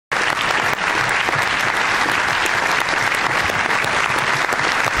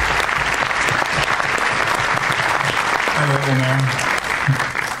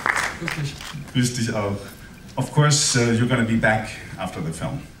Grüß dich auch. Of course, you're going to be back after the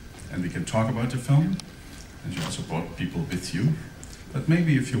film, and we can talk about the film, and you also brought people with you, but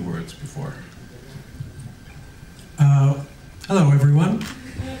maybe a few words before. Hello, everyone.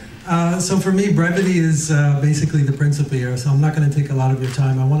 So for me, brevity is basically the principle here, so I'm not going to take a lot of your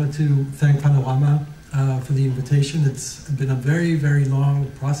time. I wanted to thank Panorama for the invitation. It's been a very, very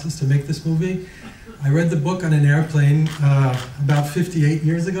long process to make this movie. I read the book on an airplane about 58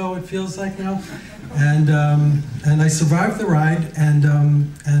 years ago, it feels like now, and I survived the ride, and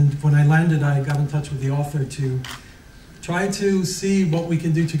when I landed, I got in touch with the author to try to see what we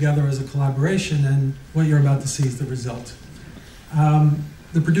can do together as a collaboration, and what you're about to see is the result.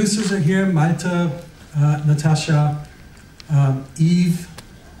 The producers are here, Malte, Natasha, Eve,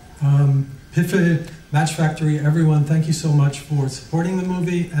 Piffe, Match Factory, everyone, thank you so much for supporting the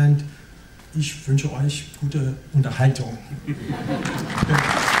movie, and ich wünsche euch gute Unterhaltung.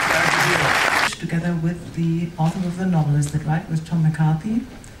 Together with the author of the novel, is that right, with Tom McCarthy?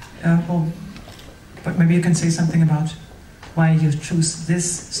 But maybe you can say something about why you choose this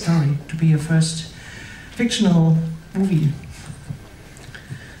story to be your first fictional movie.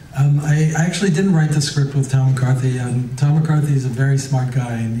 I actually didn't write the script with Tom McCarthy. Tom McCarthy is a very smart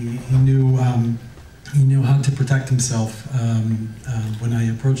guy, and he knew how to protect himself when I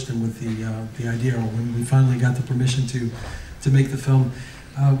approached him with the idea, or when we finally got the permission to make the film.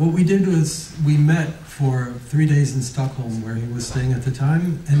 What we did was we met for 3 days in Stockholm, where he was staying at the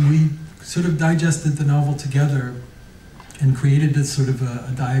time, and we sort of digested the novel together and created this sort of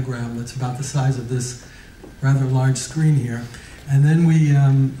a diagram that's about the size of this rather large screen here. And then we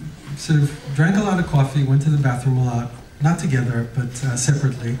sort of drank a lot of coffee, went to the bathroom a lot, not together, but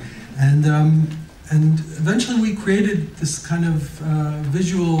separately. And eventually we created this kind of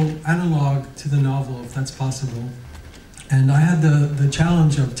visual analog to the novel, if that's possible. And I had the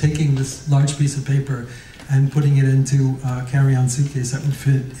challenge of taking this large piece of paper and putting it into a carry-on suitcase that would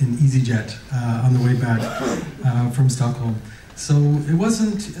fit in EasyJet on the way back from Stockholm. So it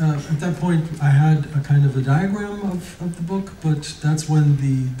wasn't, at that point, I had a kind of a diagram of the book, but that's when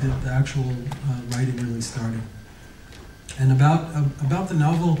the actual writing really started. And about the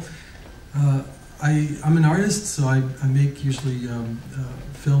novel, I'm an artist, so I make usually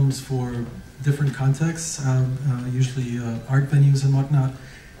films for different contexts, usually art venues and whatnot.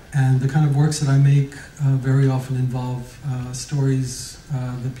 And the kind of works that I make very often involve stories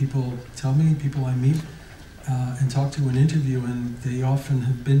that people tell me, people I meet, and talk to and interview, and they often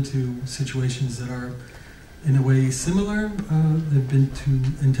have been to situations that are in a way similar. They've been to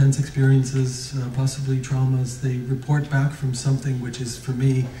intense experiences, possibly traumas. They report back from something which is, for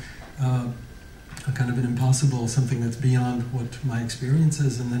me, a kind of an impossible, something that's beyond what my experience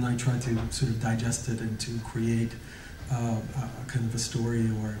is, and then I try to sort of digest it and to create a kind of a story,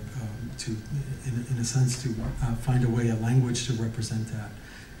 or to, in a sense, to find a way, a language to represent that.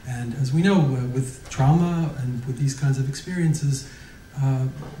 And as we know, with trauma and with these kinds of experiences,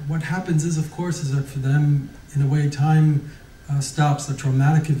 what happens is, of course, is that for them, in a way, time stops. The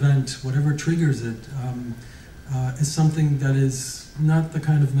traumatic event, whatever triggers it, is something that is not the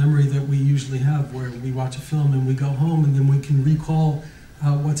kind of memory that we usually have, where we watch a film and we go home and then we can recall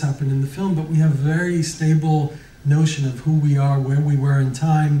what's happened in the film, but we have a very stable notion of who we are, where we were in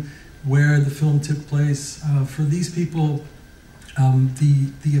time, where the film took place. For these people,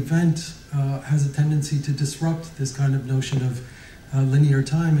 the event has a tendency to disrupt this kind of notion of linear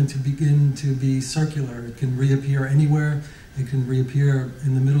time and to begin to be circular. It can reappear anywhere. It can reappear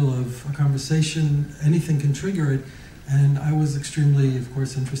in the middle of a conversation. Anything can trigger it. And I was extremely, of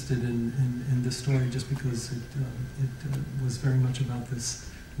course, interested in this story, just because it was very much about this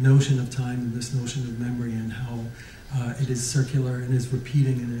notion of time and this notion of memory, and how it is circular and is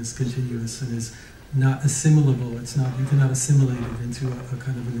repeating and is continuous and is not assimilable. It's not, you cannot assimilate it into a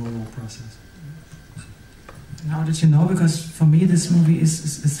kind of a normal process. How did you know? Because for me this movie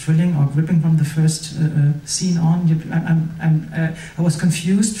is thrilling or gripping from the first scene on. I was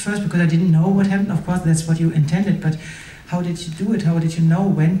confused first because I didn't know what happened. Of course, that's what you intended, but how did you do it? How did you know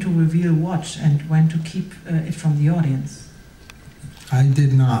when to reveal what and when to keep it from the audience? I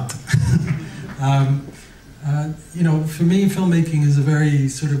did not. You know, for me, filmmaking is a very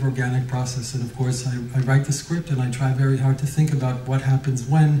sort of organic process, and of course I write the script and I try very hard to think about what happens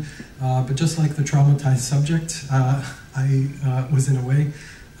when, but just like the traumatized subject, I was in a way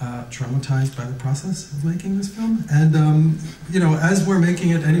traumatized by the process of making this film. And you know, as we're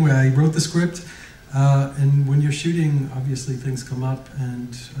making it anyway, I wrote the script, and when you're shooting, obviously things come up,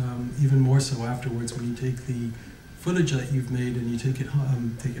 and even more so afterwards when you take the footage that you've made and you take it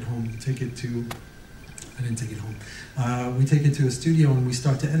home, you take it to I didn't take it home. We take it to a studio and we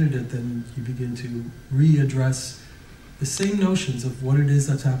start to edit it, then you begin to readdress the same notions of what it is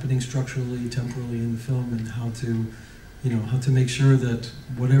that's happening structurally, temporally in the film, and how to, how to make sure that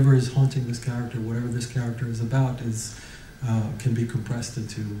whatever is haunting this character, whatever this character is about, can be compressed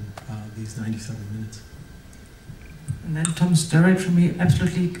into these 97 minutes. And then Tom Sturridge, for me,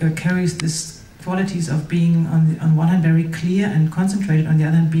 absolutely carries this qualities of being, on one hand, very clear and concentrated, on the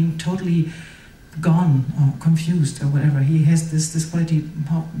other hand, being totally gone or confused or whatever. He has this quality.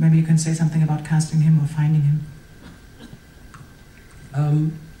 Maybe you can say something about casting him or finding him.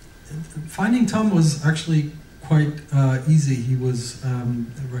 Finding Tom was actually quite easy. He was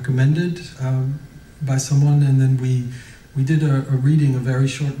recommended by someone, and then we did a reading, a very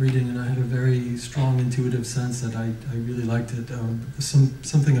short reading, and I had a very strong intuitive sense that I really liked it.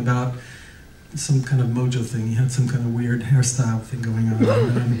 Something about some kind of mojo thing. He had some kind of weird hairstyle thing going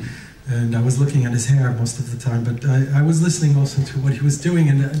on. And I was looking at his hair most of the time, but I was listening also to what he was doing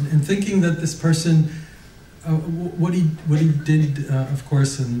and thinking that this person, what he did, of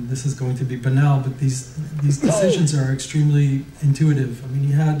course, and this is going to be banal, but these decisions are extremely intuitive. I mean,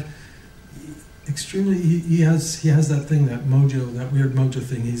 he has that thing, that mojo, that weird mojo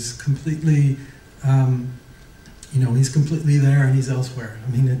thing. He's completely, he's completely there and he's elsewhere.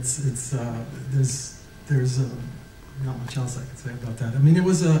 I mean, there's not much else I can say about that. I mean, it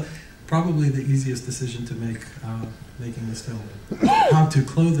was probably the easiest decision to make making this film. How to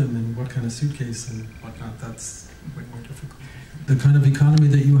clothe him and what kind of suitcase and whatnot, that's way more difficult. The kind of economy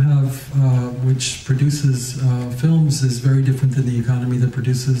that you have, which produces films, is very different than the economy that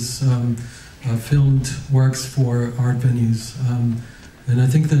produces filmed works for art venues. And I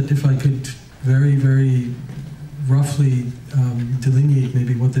think that if I could very, very roughly delineate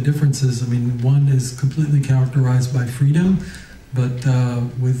maybe what the difference is, I mean, one is completely characterized by freedom, but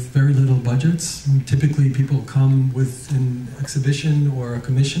with very little budgets. Typically people come with an exhibition or a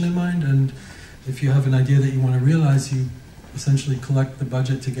commission in mind, and if you have an idea that you want to realize, you essentially collect the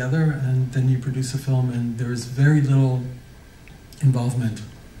budget together and then you produce a film, and there's very little involvement.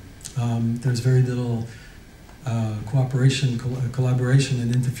 There's very little cooperation, collaboration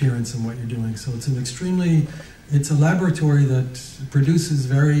and interference in what you're doing. So it's a laboratory that produces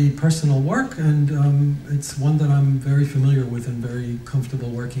very personal work, and it's one that I'm very familiar with and very comfortable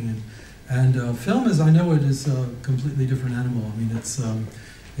working in. And film, as I know it, is a completely different animal. I mean, it's a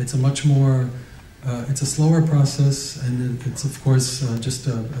much more, it's a slower process, and it's of course just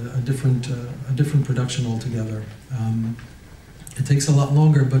a different production altogether. It takes a lot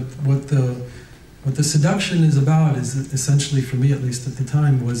longer, but what the seduction is about is essentially, for me at least at the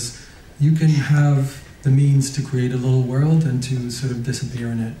time, was you can have the means to create a little world and to sort of disappear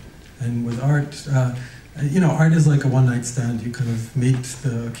in it. And with art, art is like a one-night stand. You kind of meet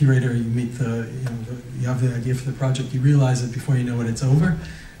the curator, you have the idea for the project, you realize it before you know it, it's over.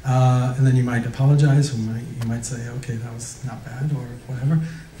 And then you might apologize, or you might say, okay, that was not bad, or whatever.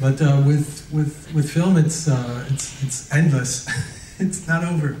 But with film, it's endless. It's not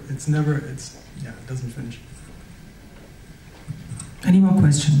over. It doesn't finish. Any more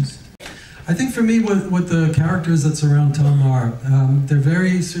questions? I think for me, what the characters that surround Tom are, they're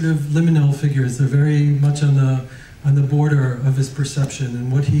very sort of liminal figures. They're very much on the border of his perception,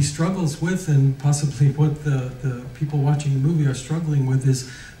 and what he struggles with, and possibly what the people watching the movie are struggling with, is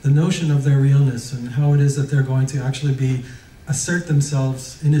the notion of their realness and how it is that they're going to actually assert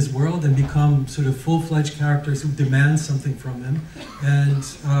themselves in his world and become sort of full-fledged characters who demand something from him. And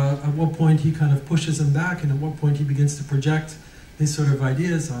at what point he kind of pushes them back, and at what point he begins to project his sort of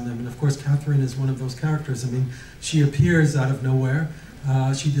ideas on them. And of course, Catherine is one of those characters. I mean, she appears out of nowhere.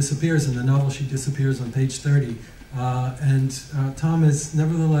 She disappears in the novel. She disappears on page 30. And Tom is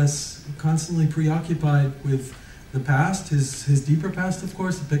nevertheless constantly preoccupied with the past, his deeper past, of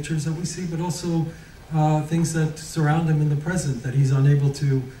course, the pictures that we see, but also things that surround him in the present that he's unable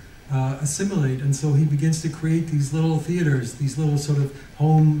to assimilate. And so he begins to create these little theaters, these little sort of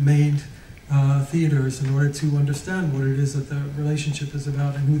homemade theaters, in order to understand what it is that the relationship is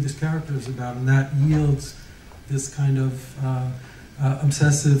about and who this character is about. And that yields this kind of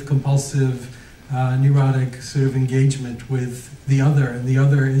obsessive, compulsive, neurotic sort of engagement with the other. And the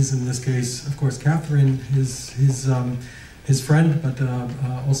other is, in this case, of course, Catherine, his friend, but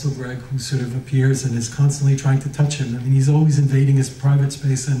also Greg, who sort of appears and is constantly trying to touch him. I mean, he's always invading his private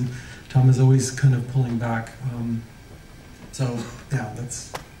space, and Tom is always kind of pulling back. So yeah,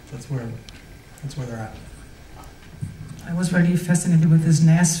 that's where they're at. I was really fascinated with this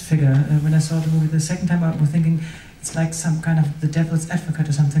Nas figure. When I saw the movie the second time, I was thinking, it's like some kind of the devil's advocate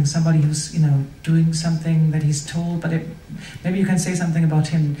or something, somebody who's, doing something that he's told, but maybe you can say something about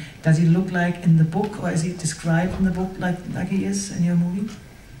him. Does he look like in the book, or is he described in the book like he is in your movie?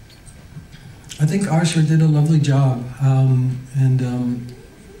 I think Arsher did a lovely job,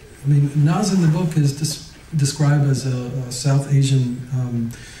 Naz in the book is described as a Southeast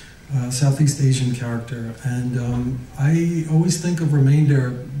Asian character, and I always think of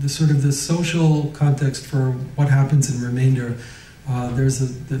Remainder, the social context for what happens in Remainder. There's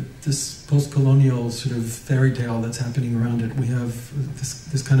this post-colonial sort of fairy tale that's happening around it. We have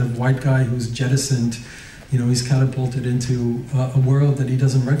this kind of white guy who's jettisoned, he's catapulted into a world that he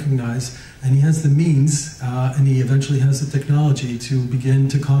doesn't recognize, and he has the means, and he eventually has the technology to begin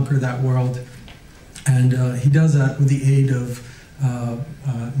to conquer that world. And he does that with the aid of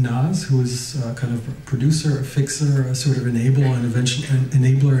Naz, who is kind of a producer, a fixer, a sort of enabler, and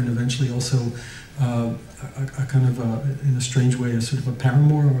eventually also a kind of in a strange way, a sort of a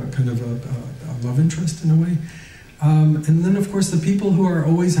paramour, or a kind of a love interest in a way. And then, of course, the people who are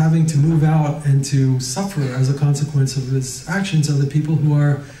always having to move out and to suffer as a consequence of his actions are the people who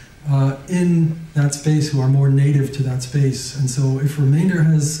are in that space, who are more native to that space. And so if Remainder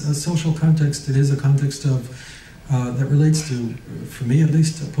has a social context, it is a context of that relates to, for me at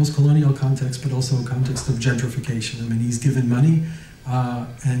least, a post-colonial context, but also a context of gentrification. I mean, he's given money,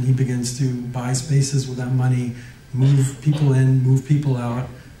 and he begins to buy spaces with that money, move people in, move people out,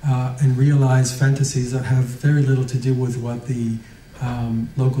 and realize fantasies that have very little to do with what the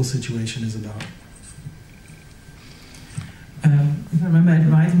local situation is about. If I remember it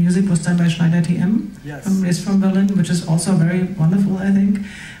right, the music was done by Schneider TM. Yes. Is from Berlin, which is also very wonderful, I think.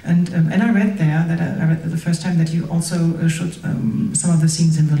 And I read there, I read the first time, that you also shot some of the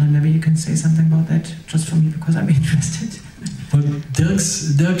scenes in Berlin. Maybe you can say something about that, just for me, because I'm interested. Well, Dirk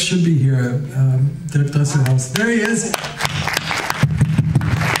should be here. Dirk Dresselhaus. There he is.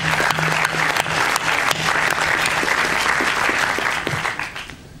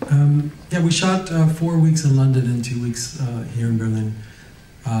 Yeah, we shot 4 weeks in London and 2 weeks here in Berlin,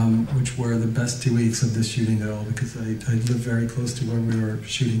 which were the best 2 weeks of this shooting at all, because I live very close to where we were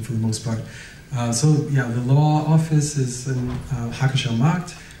shooting for the most part. So yeah, the law office is in Hackescher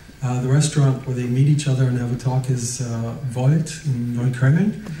Markt. The restaurant where they meet each other and have a talk is Volt in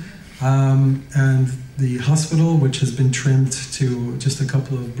Neukölln. And the hospital, which has been trimmed to just a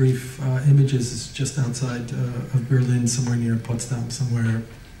couple of brief images, is just outside of Berlin, somewhere near Potsdam, somewhere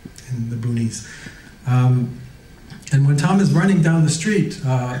in the boonies. And when Tom is running down the street,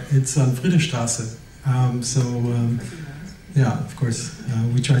 it's on Friedrichstraße. Yeah, of course,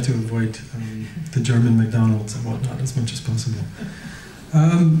 we try to avoid the German McDonald's and whatnot as much as possible.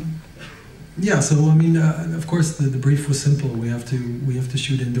 Yeah, so I mean, of course, the brief was simple. We have to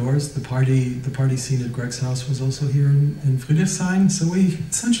shoot indoors. The party scene at Greg's house was also here in Friedrichshain. So we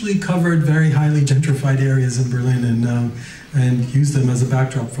essentially covered very highly gentrified areas in Berlin and used them as a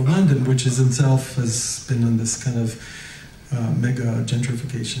backdrop for London, which is itself has been on this kind of mega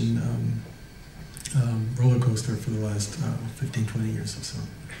gentrification roller coaster for the last 15, 20 years or so.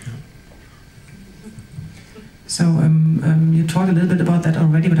 Yeah. So you talked a little bit about that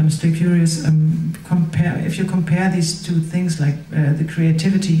already, but I'm still curious. If you compare these two things, like the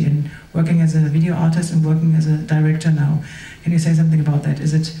creativity in working as a video artist and working as a director now, can you say something about that?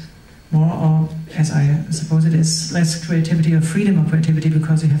 Is it more, or as I suppose it is, less creativity or freedom of creativity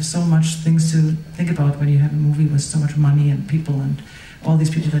because you have so much things to think about when you have a movie with so much money and people and all these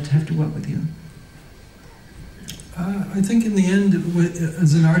people that have to work with you? I think in the end,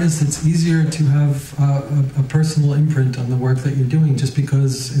 as an artist, it's easier to have a personal imprint on the work that you're doing, just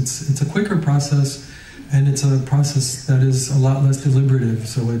because it's a quicker process, and it's a process that is a lot less deliberative.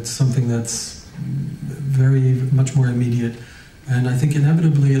 So it's something that's very much more immediate. And I think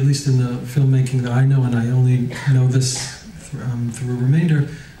inevitably, at least in the filmmaking that I know, and I only know this through Remainder,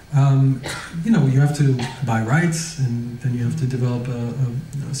 you have to buy rights, and then you have to develop a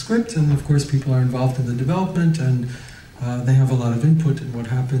script, and of course people are involved in the development, and they have a lot of input in what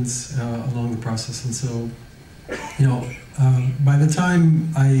happens along the process. And so, by the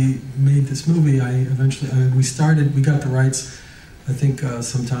time I made this movie, we got the rights, I think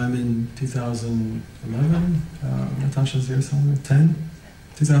sometime in 2011, Natasha's here somewhere,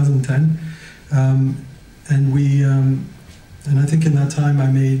 2010, and we, and I think in that time I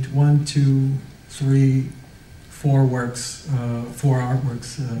made 1, 2, 3, 4 works, 4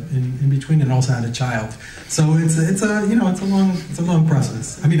 artworks in between, and also had a child. So it's a long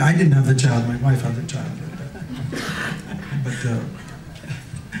process. I mean, I didn't have the child; my wife had the child. But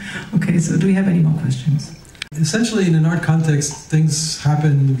okay, so do we have any more questions? Essentially, in an art context, things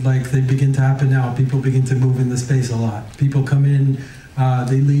happen like they begin to happen now. People begin to move in the space a lot. People come in,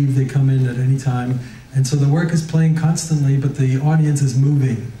 they leave, they come in at any time. And so the work is playing constantly, but the audience is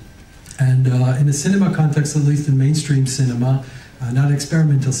moving. And in a cinema context, at least in mainstream cinema, not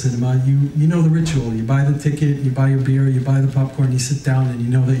experimental cinema, you know the ritual. You buy the ticket, you buy your beer, you buy the popcorn, you sit down, and you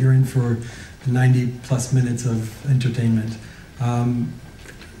know that you're in for 90 plus minutes of entertainment.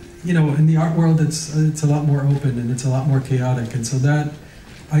 You know, in the art world, it's a lot more open and it's a lot more chaotic. And so that,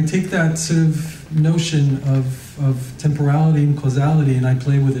 I take that sort of notion of temporality and causality, and I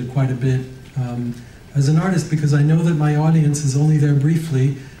play with it quite a bit as an artist, because I know that my audience is only there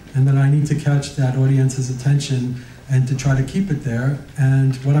briefly, and that I need to catch that audience's attention and to try to keep it there.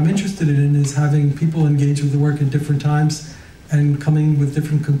 And what I'm interested in is having people engage with the work at different times and coming with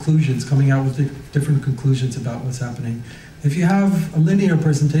different conclusions, coming out with different conclusions about what's happening. If you have a linear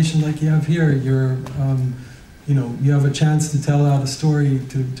presentation like you have here, you know, you have a chance to tell out a story,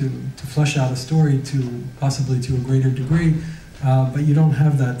 to flesh out a story possibly to a greater degree, but you don't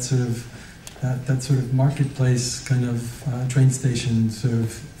have that sort of that sort of marketplace kind of train station sort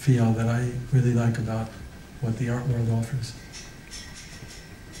of feel that I really like about what the art world offers.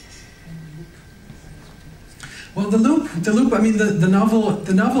 Well, the loop. I mean, the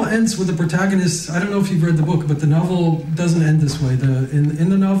novel ends with the protagonist. I don't know if you've read the book, but the novel doesn't end this way. In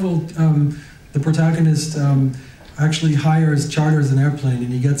the novel, the protagonist actually charters an airplane,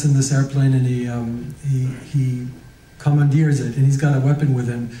 and he gets in this airplane, and he commandeers it, and he's got a weapon with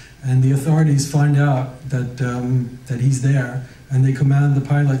him. And the authorities find out that he's there, and they command the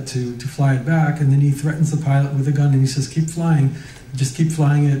pilot to fly it back. And then he threatens the pilot with a gun, and he says, "Keep flying, just keep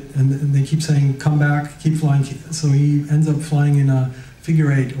flying it." And they keep saying, "Come back, keep flying." So he ends up flying in a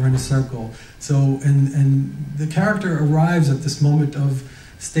figure eight or in a circle. So and the character arrives at this moment of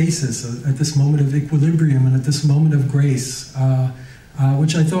stasis, at this moment of equilibrium, and at this moment of grace.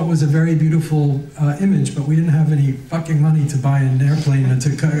 Which I thought was a very beautiful image, but we didn't have any fucking money to buy an airplane and to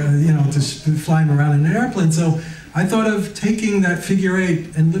fly him around in an airplane. So I thought of taking that figure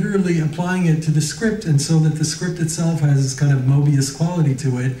eight and literally applying it to the script, and so that the script itself has this kind of Mobius quality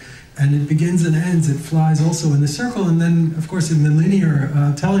to it, and it begins and ends. It flies also in the circle, and then, of course, in the linear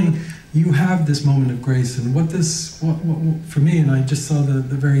telling, you have this moment of grace. And what for me, and I just saw the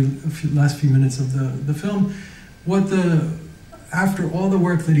last few minutes of the film, after all the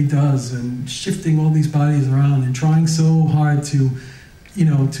work that he does and shifting all these bodies around and trying so hard to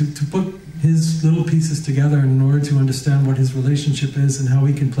put his little pieces together in order to understand what his relationship is and how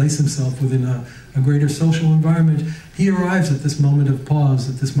he can place himself within a greater social environment, he arrives at this moment of pause,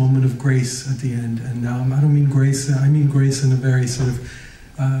 at this moment of grace at the end. And I don't mean grace, I mean grace in a very sort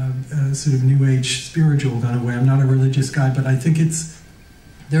of New Age spiritual kind of way. I'm not a religious guy, but I think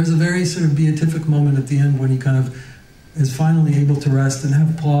there's a very sort of beatific moment at the end when he kind of is finally able to rest and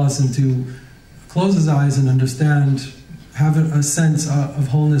have pause and to close his eyes and understand, have a sense of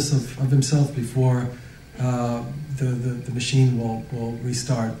wholeness of himself before the machine will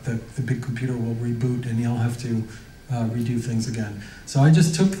restart, the big computer will reboot, and he'll have to redo things again. So I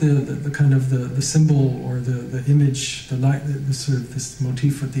just took the kind of the symbol or the image, the sort of this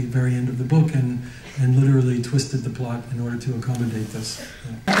motif at the very end of the book, and literally twisted the plot in order to accommodate this.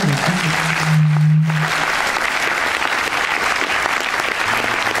 Yeah.